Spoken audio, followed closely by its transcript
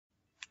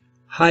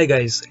Hi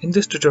guys, in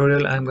this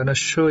tutorial I'm gonna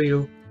show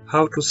you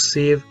how to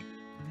save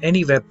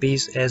any web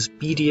page as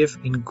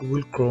PDF in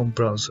Google Chrome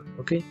browser.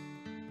 Okay,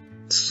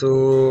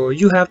 so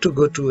you have to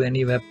go to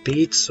any web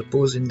page.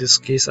 Suppose in this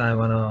case I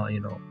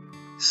wanna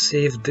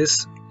save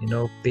this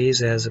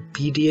page as a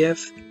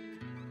PDF.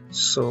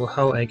 So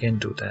how I can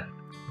do that?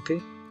 Okay,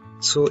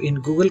 so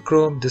in Google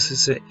Chrome this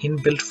is an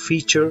inbuilt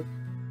feature,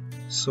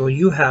 so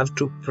you have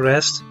to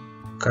press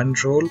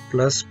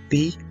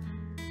Ctrl+P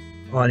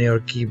on your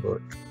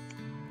keyboard.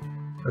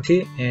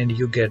 Okay, and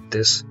you get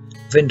this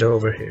window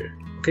over here,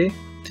 okay,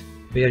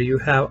 where you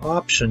have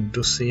option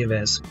to save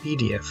as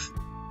PDF.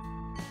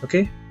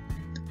 Okay,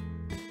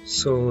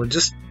 so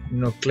just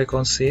click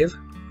on save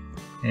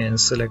and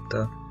select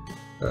the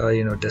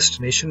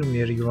destination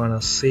where you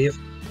want to save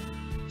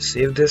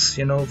this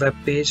web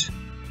page.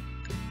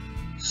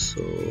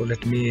 So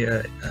let me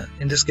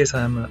in this case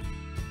I'm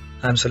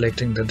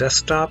selecting the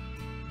desktop.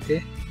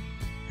 Okay,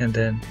 and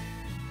then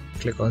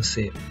click on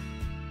save.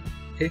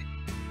 Okay,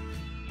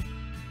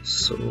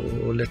 so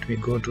let me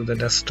go to the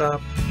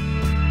desktop.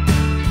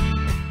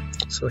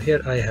 So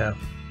here I have,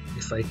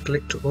 if I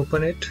click to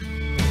open it,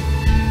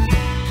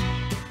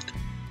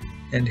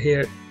 and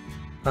here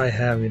I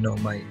have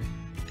my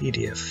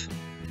PDF.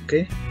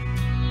 Okay,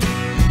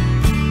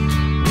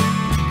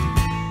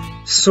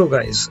 so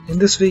guys, in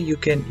this way you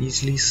can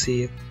easily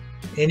save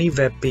any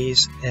web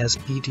page as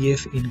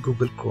PDF in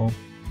Google Chrome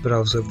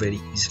browser very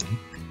easily.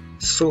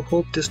 So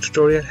hope this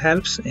tutorial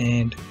helps,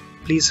 and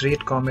please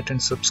rate, comment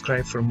and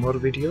subscribe for more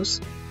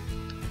videos.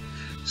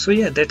 So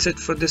yeah, that's it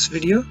for this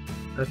video.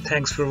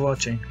 Thanks for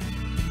watching.